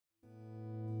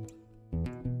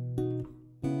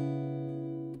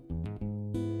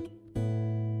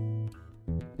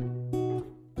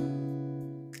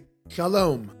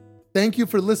Shalom. Thank you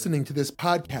for listening to this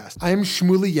podcast. I am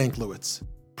Shmuley Yanklowitz,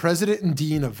 President and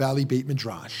Dean of Valley Beit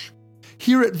Midrash.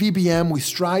 Here at VBM, we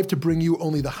strive to bring you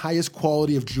only the highest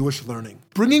quality of Jewish learning,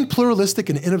 bringing pluralistic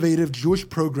and innovative Jewish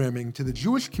programming to the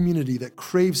Jewish community that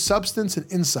craves substance and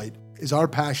insight is our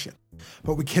passion.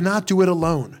 But we cannot do it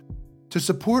alone. To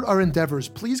support our endeavors,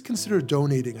 please consider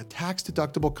donating a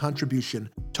tax-deductible contribution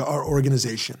to our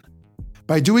organization.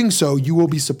 By doing so, you will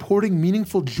be supporting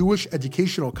meaningful Jewish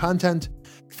educational content,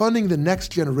 funding the next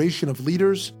generation of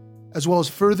leaders, as well as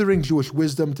furthering Jewish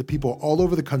wisdom to people all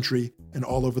over the country and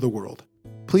all over the world.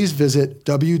 Please visit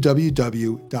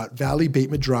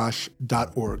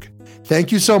www.valleybeitmidrash.org.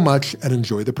 Thank you so much and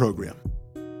enjoy the program.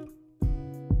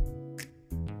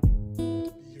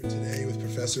 Here today with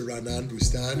Professor Raanan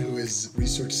Bustan, who is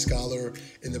research scholar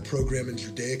in the program in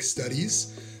Judaic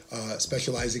Studies,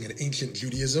 specializing in ancient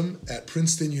Judaism at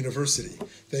Princeton University.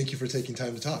 Thank you for taking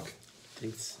time to talk.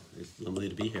 Thanks. It's lovely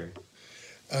to be here.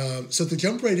 So to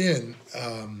jump right in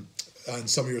on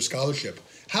some of your scholarship,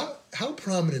 how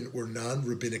prominent were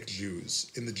non-rabbinic Jews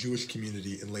in the Jewish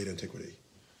community in late antiquity?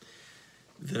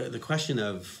 The question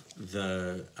of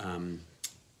the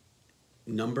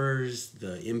numbers,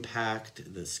 the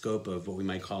impact, the scope of what we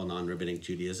might call non-rabbinic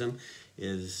Judaism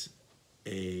is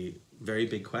a very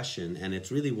big question, and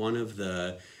it's really one of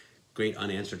the great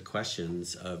unanswered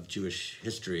questions of Jewish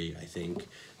history, I think.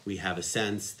 We have a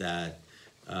sense that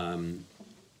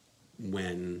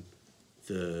when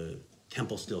the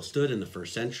temple still stood in the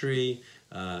first century,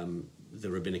 the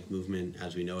rabbinic movement,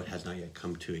 as we know it, has not yet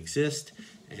come to exist,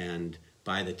 and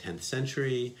by the 10th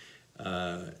century,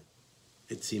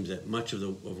 it seems that much of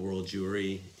world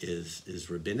Jewry is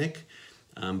rabbinic,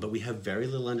 but we have very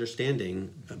little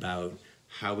understanding about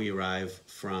how we arrive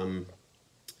from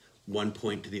one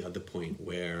point to the other point,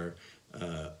 where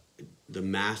the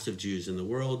mass of Jews in the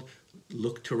world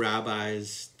look to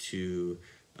rabbis to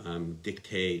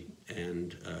dictate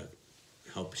and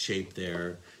help shape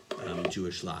their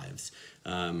Jewish lives.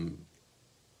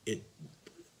 It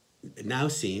now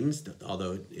seems,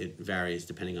 although it varies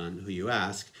depending on who you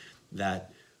ask,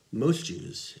 that most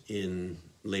Jews in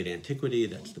late antiquity,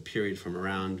 that's the period from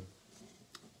around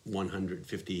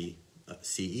 150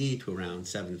 CE to around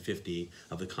 750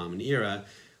 of the Common Era,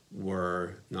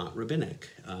 were not rabbinic,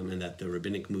 and that the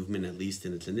rabbinic movement, at least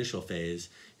in its initial phase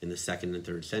in the 2nd and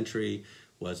 3rd century,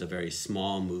 was a very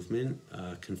small movement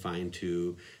confined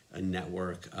to a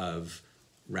network of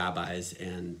rabbis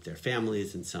and their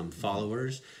families and some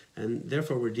followers, and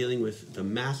therefore we're dealing with the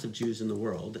mass of Jews in the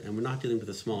world, and we're not dealing with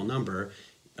a small number.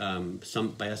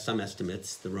 By some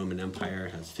estimates, the Roman Empire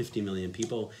has 50 million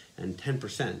people, and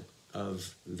 10%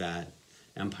 of that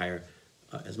empire,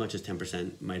 as much as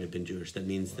 10%, might have been Jewish. That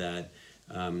means that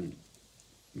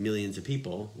millions of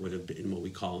people would have been what we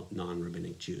call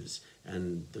non-rabbinic Jews.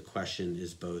 And the question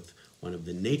is both one of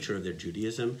the nature of their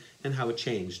Judaism and how it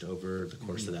changed over the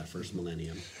course of that first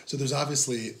millennium. So there's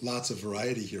obviously lots of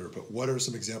variety here, but what are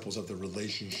some examples of the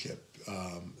relationship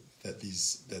that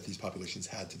these populations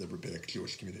had to the rabbinic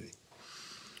Jewish community?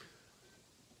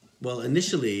 Well,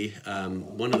 initially,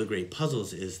 one of the great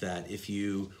puzzles is that if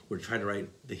you were to try to write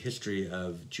the history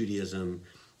of Judaism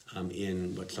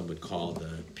in what some would call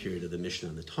the period of the Mishnah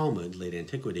and the Talmud, late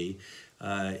antiquity,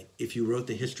 if you wrote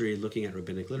the history looking at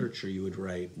rabbinic literature, you would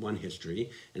write one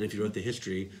history, and if you wrote the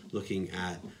history looking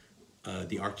at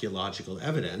the archaeological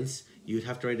evidence, you would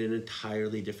have to write an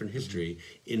entirely different history.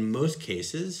 In most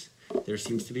cases, there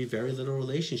seems to be very little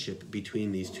relationship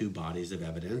between these two bodies of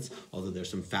evidence, although there's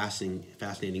some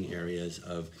fascinating areas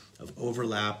of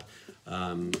overlap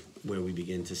where we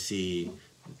begin to see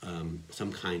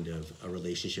some kind of a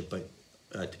relationship. But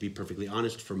to be perfectly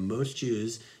honest, for most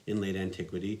Jews in late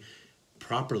antiquity,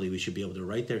 properly we should be able to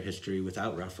write their history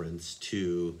without reference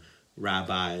to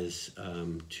rabbis,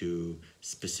 to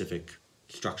specific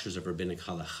structures of rabbinic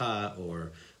halacha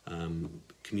or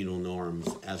communal norms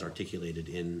as articulated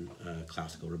in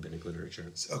classical rabbinic literature.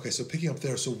 Okay, so picking up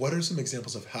there, so what are some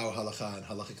examples of how halacha and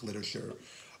halachic literature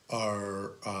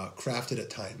are crafted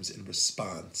at times in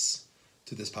response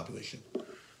to this population?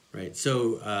 Right,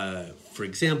 so for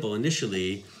example,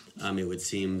 initially it would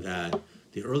seem that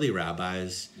the early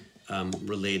rabbis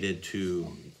related to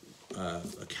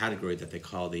a category that they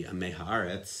call the Amei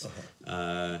Haaretz,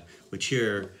 which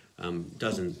here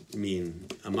doesn't mean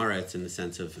amaretz in the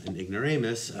sense of an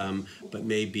ignoramus, but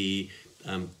may be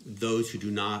those who do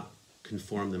not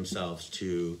conform themselves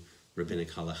to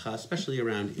rabbinic halacha, especially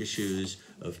around issues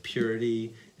of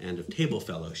purity and of table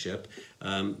fellowship.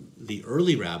 The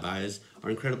early rabbis are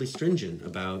incredibly stringent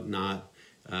about not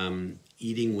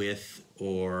eating with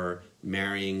or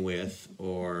marrying with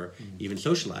or even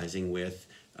socializing with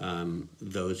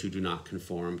those who do not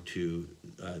conform to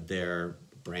their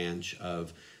branch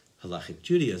of halachic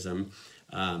Judaism.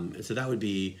 And so that would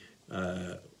be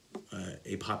a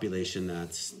population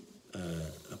that's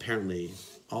apparently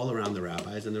all around the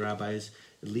rabbis, and the rabbis,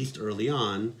 at least early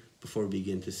on, before we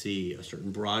begin to see a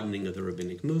certain broadening of the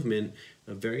rabbinic movement,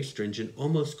 a very stringent,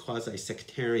 almost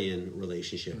quasi-sectarian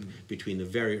relationship between the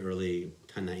very early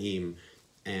Tanaim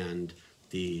and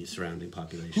the surrounding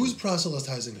population. Who's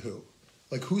proselytizing who?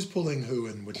 Like, who's pulling who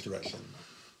in which direction?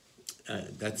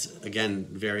 That's, again,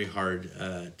 very hard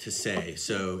to say.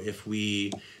 So if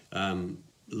we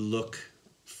look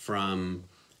from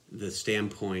the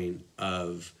standpoint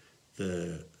of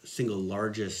the single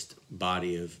largest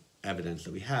body of evidence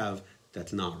that we have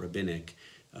that's not rabbinic,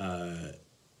 that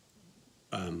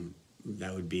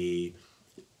would be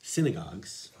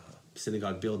synagogues,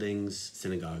 synagogue buildings,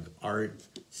 synagogue art,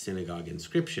 synagogue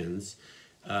inscriptions.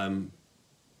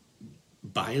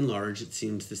 By and large, it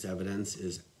seems this evidence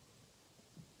is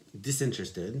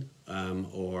disinterested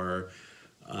or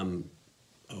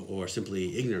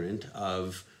simply ignorant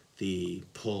of the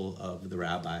pull of the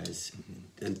rabbis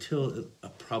until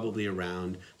probably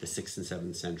around the 6th and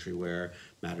 7th century, where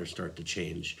matters start to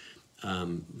change.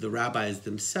 The rabbis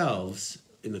themselves,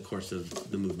 in the course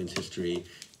of the movement's history,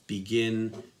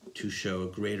 begin to show a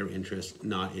greater interest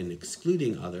not in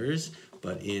excluding others,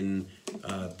 but in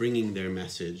bringing their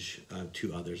message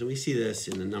to others. And we see this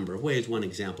in a number of ways. One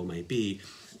example might be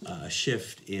a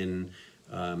shift in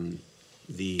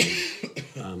the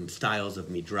styles of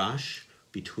midrash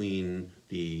between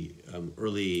the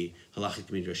early halachic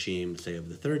midrashim, say, of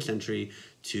the 3rd century,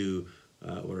 to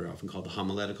what are often called the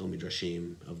homiletical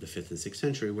midrashim of the 5th and 6th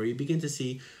century, where you begin to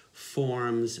see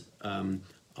forms,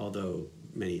 although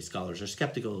many scholars are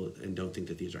skeptical and don't think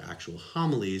that these are actual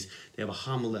homilies, they have a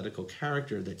homiletical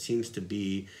character that seems to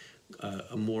be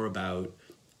more about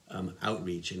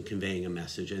outreach and conveying a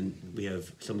message. And we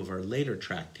have some of our later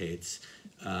tractates,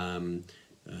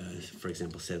 for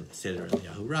example, Seder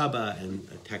Eliyahu Rabbah and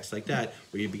a text like that,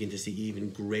 where you begin to see even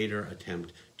greater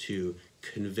attempt to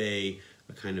convey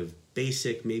a kind of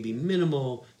basic, maybe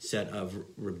minimal set of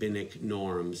rabbinic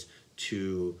norms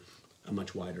to a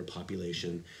much wider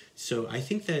population. So I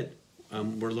think that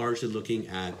we're largely looking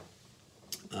at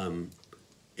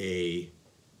a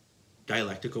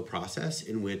dialectical process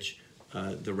in which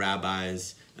the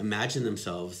rabbis imagine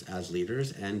themselves as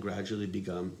leaders and gradually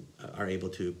are able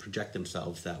to project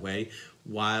themselves that way,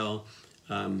 while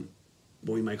what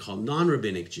we might call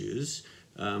non-rabbinic Jews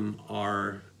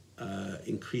are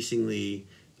increasingly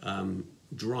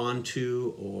drawn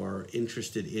to or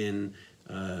interested in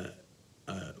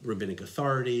rabbinic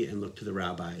authority and look to the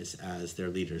rabbis as their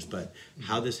leaders. But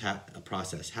how this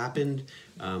process happened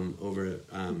over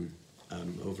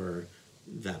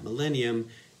that millennium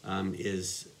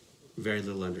is very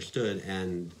little understood,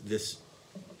 and this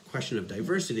question of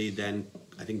diversity then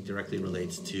I think directly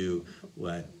relates to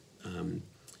what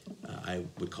I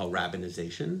would call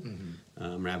rabbinization.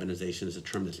 Rabbinization is a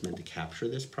term that's meant to capture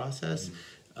this process,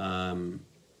 and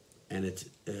it's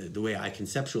the way I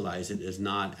conceptualize it is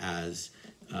not as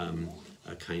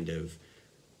a kind of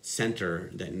center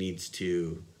that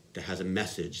has a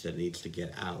message that needs to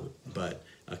get out, but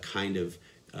a kind of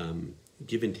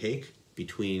give and take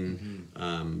between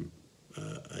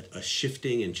a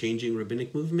shifting and changing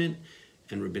rabbinic movement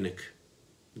and rabbinic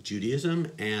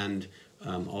Judaism and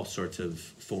all sorts of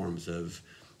forms of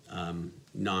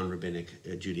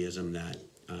non-rabbinic Judaism that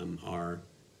are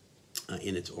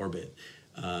in its orbit.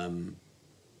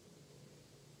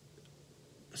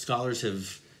 Scholars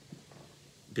have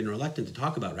been reluctant to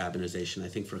talk about rabbinization, I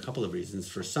think, for a couple of reasons.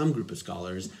 For some group of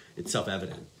scholars, it's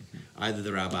self-evident. Either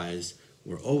the rabbis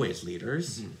were always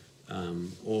leaders,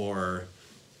 or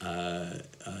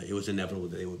it was inevitable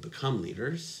that they would become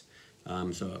leaders.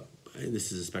 So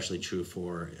this is especially true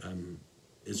for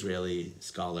Israeli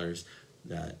scholars,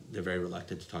 that they're very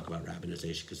reluctant to talk about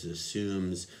rabbinization because it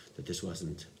assumes that this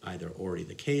wasn't either already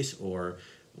the case or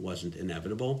wasn't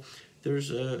inevitable.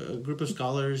 There's a group of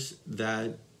scholars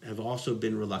that have also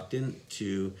been reluctant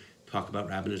to talk about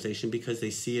rabbinization because they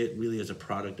see it really as a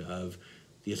product of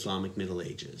the Islamic Middle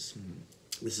Ages.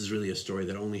 This is really a story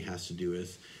that only has to do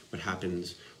with what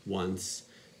happens once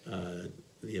the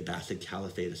Abbasid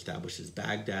Caliphate establishes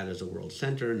Baghdad as a world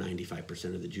center.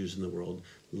 95% of the Jews in the world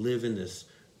live in this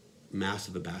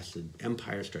massive Abbasid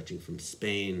empire stretching from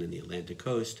Spain and the Atlantic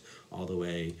coast all the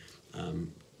way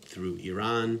through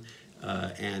Iran.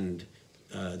 And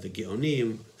the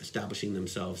Geonim, establishing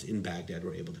themselves in Baghdad,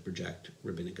 were able to project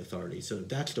rabbinic authority. So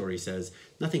that story says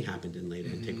nothing happened in late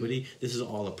antiquity. This is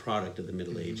all a product of the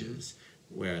Middle Ages.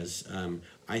 Whereas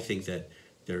I think that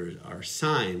there are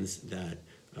signs that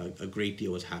a great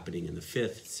deal was happening in the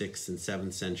 5th, 6th, and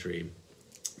 7th century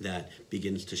that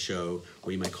begins to show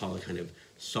what you might call a kind of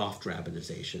soft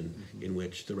rabbinization, in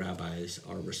which the rabbis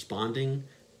are responding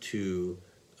to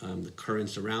the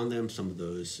currents around them, some of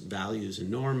those values and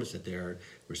norms that they're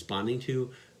responding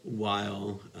to,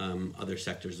 while other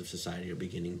sectors of society are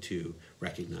beginning to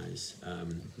recognize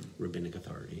rabbinic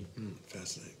authority.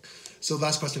 Fascinating. So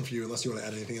last question for you, unless you want to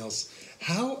add anything else.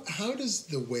 How does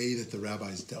the way that the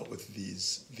rabbis dealt with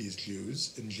these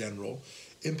Jews in general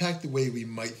impact the way we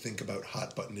might think about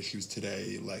hot button issues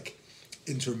today, like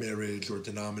intermarriage or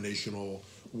denominational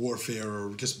warfare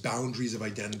or just boundaries of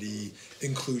identity,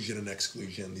 inclusion and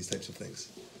exclusion, these types of things?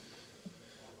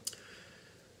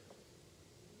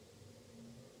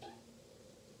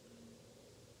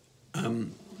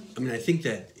 I think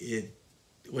that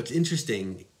what's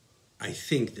interesting, I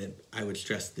think that I would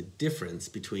stress the difference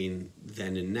between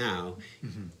then and now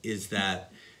is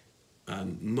that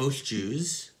most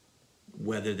Jews,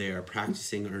 whether they are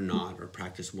practicing or not, or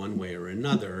practice one way or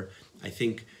another, I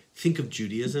think of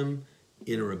Judaism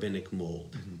in a rabbinic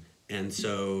mold. And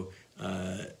so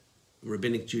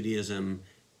rabbinic Judaism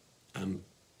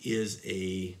is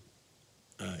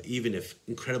even if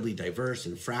incredibly diverse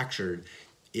and fractured,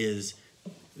 is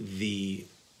the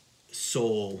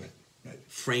sole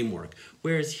framework.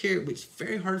 Whereas here, it's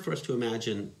very hard for us to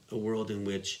imagine a world in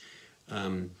which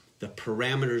the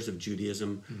parameters of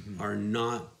Judaism are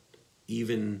not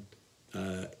even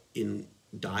in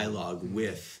dialogue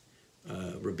with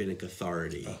rabbinic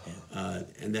authority.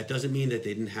 And that doesn't mean that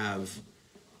they didn't have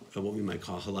what we might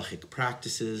call halachic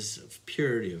practices of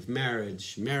purity of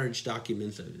marriage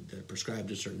documents that are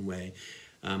prescribed a certain way.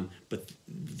 But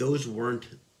those weren't,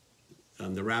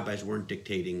 the rabbis weren't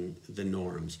dictating the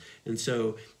norms. And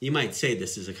so you might say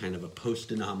this is a kind of a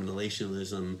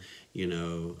post-denominationalism,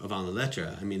 avant la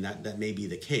lettre. I mean, that may be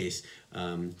the case.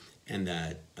 And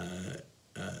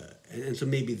so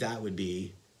maybe that would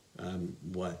be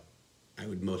what I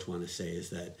would most want to say,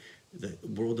 is that the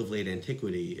world of late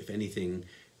antiquity, if anything,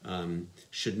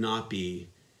 should not be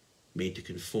made to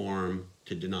conform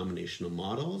to denominational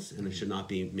models, and it should not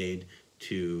be made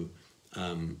to,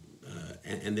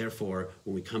 and therefore,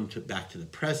 when we come back to the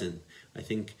present, I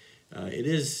think it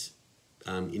is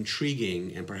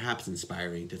intriguing and perhaps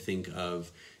inspiring to think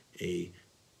of a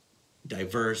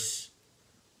diverse,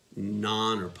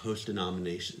 non or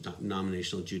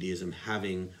post-denominational Judaism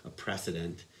having a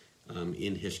precedent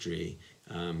in history,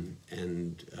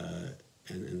 and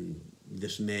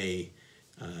this may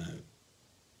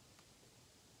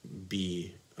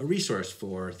be a resource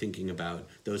for thinking about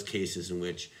those cases in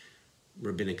which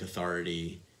rabbinic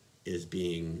authority is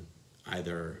being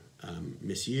either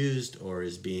misused or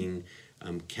is being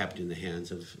kept in the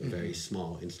hands of a very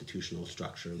small institutional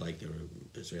structure like the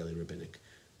Israeli rabbinic,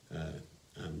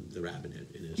 the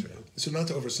rabbinate in Israel. So not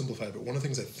to oversimplify, but one of the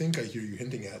things I think I hear you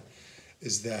hinting at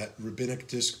is that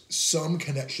some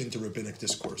connection to rabbinic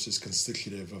discourse is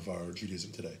constitutive of our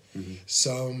Judaism today.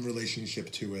 Some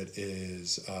relationship to it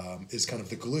is kind of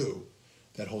the glue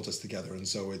that holds us together, and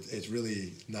so it's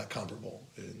really not comparable.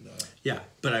 Yeah,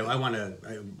 but I want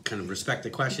to kind of respect the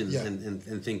questions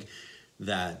and think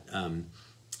that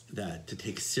that to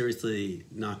take seriously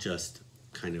not just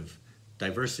kind of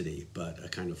diversity, but a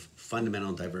kind of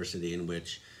fundamental diversity in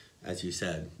which, as you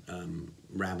said,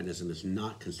 rabbinism is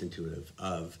not constitutive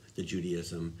of the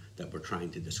Judaism that we're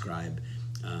trying to describe,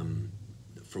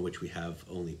 for which we have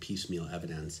only piecemeal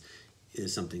evidence,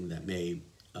 is something that may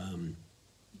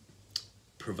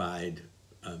provide,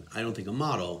 I don't think a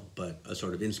model, but a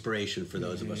sort of inspiration for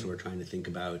those of us who are trying to think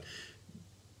about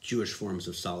Jewish forms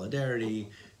of solidarity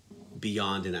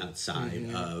beyond and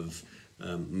outside of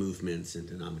movements and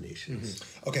denominations.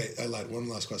 Okay, I lied. One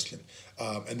last question,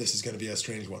 and this is going to be a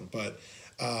strange one, but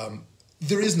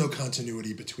there is no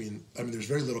continuity there's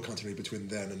very little continuity between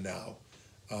then and now,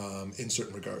 in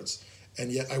certain regards.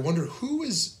 And yet I wonder who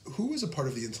is a part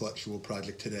of the intellectual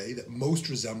project today that most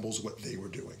resembles what they were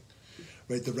doing,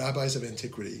 right? The rabbis of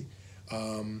antiquity.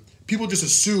 People just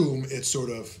assume it's sort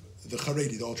of the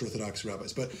Haredi, the ultra-Orthodox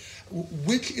rabbis. But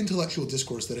which intellectual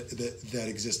discourse that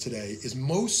exists today is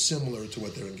most similar to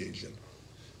what they're engaged in?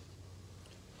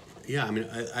 Yeah, I mean,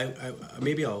 I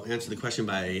maybe I'll answer the question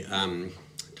by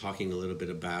talking a little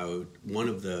bit about one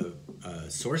of the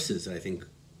sources that I think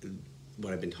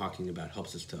what I've been talking about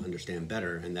helps us to understand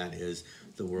better, and that is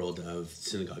the world of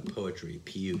synagogue poetry,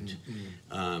 piyut.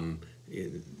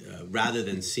 Rather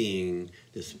than seeing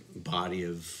this body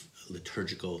of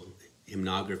liturgical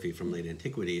hymnography from late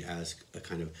antiquity as a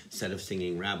kind of set of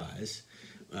singing rabbis,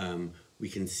 we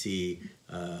can see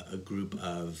a group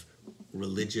of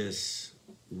religious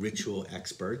ritual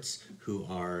experts who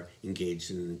are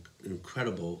engaged in an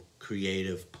incredible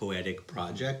creative poetic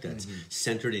project that's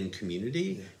centered in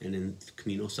community and in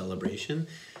communal celebration.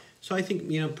 So I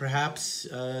think, perhaps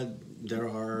there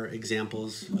are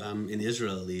examples in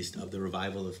Israel, at least, of the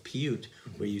revival of Piyut,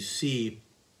 where you see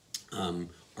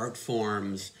art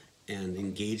forms and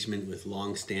engagement with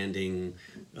long-standing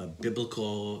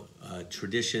biblical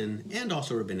tradition and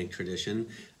also rabbinic tradition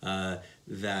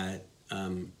that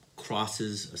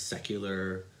crosses a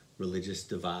secular religious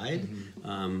divide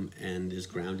and is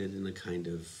grounded in a kind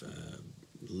of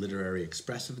literary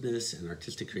expressiveness and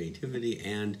artistic creativity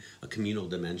and a communal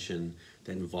dimension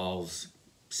that involves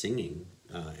singing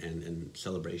and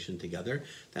celebration together.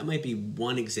 That might be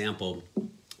one example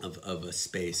of a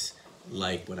space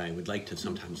like what I would like to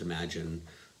sometimes imagine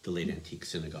the late antique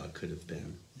synagogue could have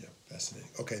been. Yeah, fascinating.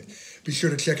 Okay, be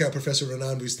sure to check out Professor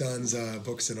Raanan Bustan's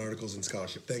books and articles and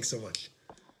scholarship. Thanks so much.